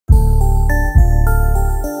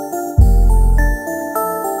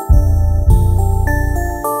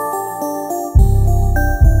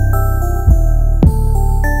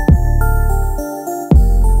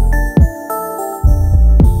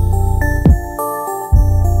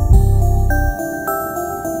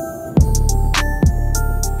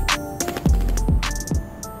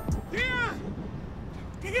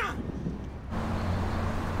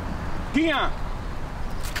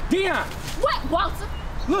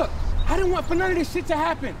I didn't want for none of this shit to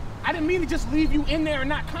happen. I didn't mean to just leave you in there and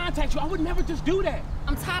not contact you. I would never just do that.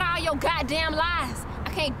 I'm tired of all your goddamn lies. I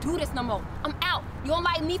can't do this no more. I'm out. You don't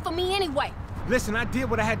like me for me anyway. Listen, I did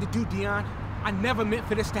what I had to do, Deon. I never meant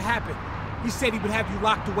for this to happen. He said he would have you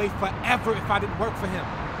locked away forever if I didn't work for him.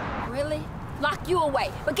 Really? Lock you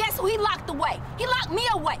away. But guess who he locked away? He locked me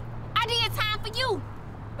away. I did time for you.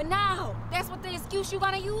 But now, that's what the excuse you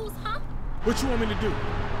gonna use, huh? What you want me to do?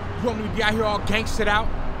 You want me to be out here all gangstered out?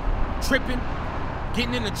 Tripping?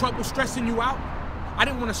 Getting into trouble, stressing you out? I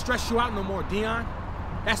didn't want to stress you out no more, Deon.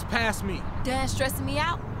 That's past me. Done stressing me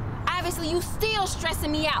out? Obviously, you still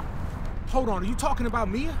stressing me out. Hold on, are you talking about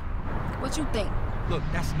Mia? What you think? Look,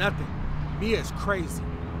 that's nothing. Mia is crazy.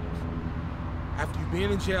 After you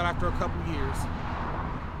being in jail after a couple years,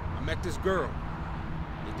 I met this girl.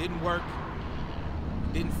 It didn't work.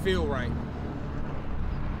 It didn't feel right.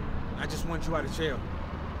 I just wanted you out of jail.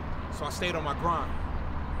 So I stayed on my grind.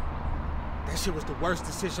 That shit was the worst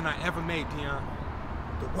decision I ever made, Deon.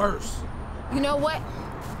 The worst. You know what?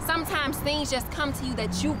 Sometimes things just come to you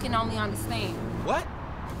that you can only understand. What?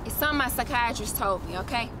 It's something my psychiatrist told me,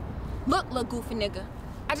 okay? Look, little goofy nigga.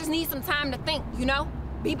 I just need some time to think, you know?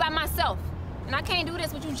 Be by myself. And I can't do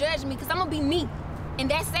this with you judging me, because I'm gonna be me. And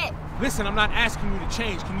that's it. Listen, I'm not asking you to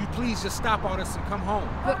change. Can you please just stop all this and come home?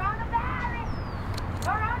 But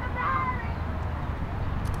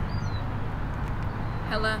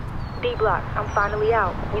hello? D-Block, I'm finally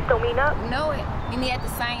out. We still meeting up? You know it. Meet me at the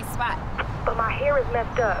same spot. But my hair is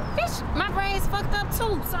messed up. Bitch, my brain's fucked up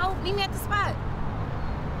too, so meet me at the spot.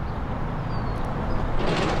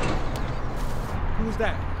 Who's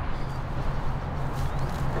that?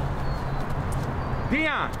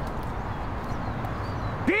 Deon!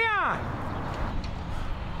 Deon!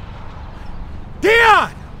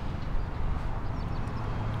 Deon!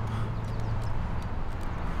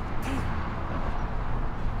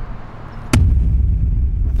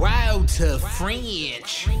 Road to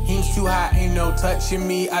French. He's too high, ain't no touching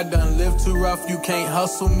me. I done lived too rough, you can't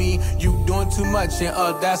hustle me. You doing too much and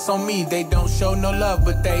that's on me. They don't show no love,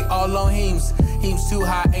 but they all on HEEMS. HEEMS too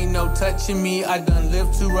high, ain't no touching me. I done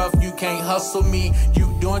lived too rough, you can't hustle me.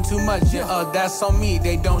 You doing too much and that's on me.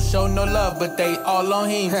 They don't show no love, but they all on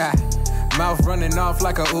HEEMS. Mouth running off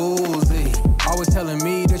like a Uzi. Always telling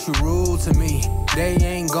me that you rude to me. They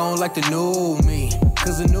ain't gon' like the new me.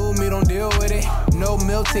 Cause the new me don't deal with it. No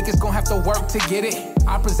meal tickets, gon' have to work to get it.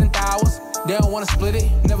 I present the hours, they don't wanna split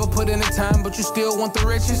it. Never put in the time, but you still want the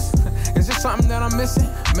riches. Is there something that I'm missing?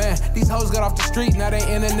 Man, these hoes got off the street, now they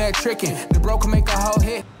internet tricking. The bro can make a whole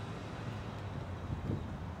hit.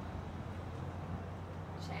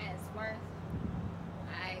 Chatsworth.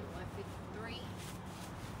 Alright, 153.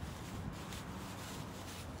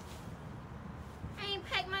 I ain't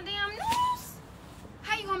packed my damn noodles.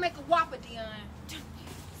 How you gonna make a Whopper, Deon?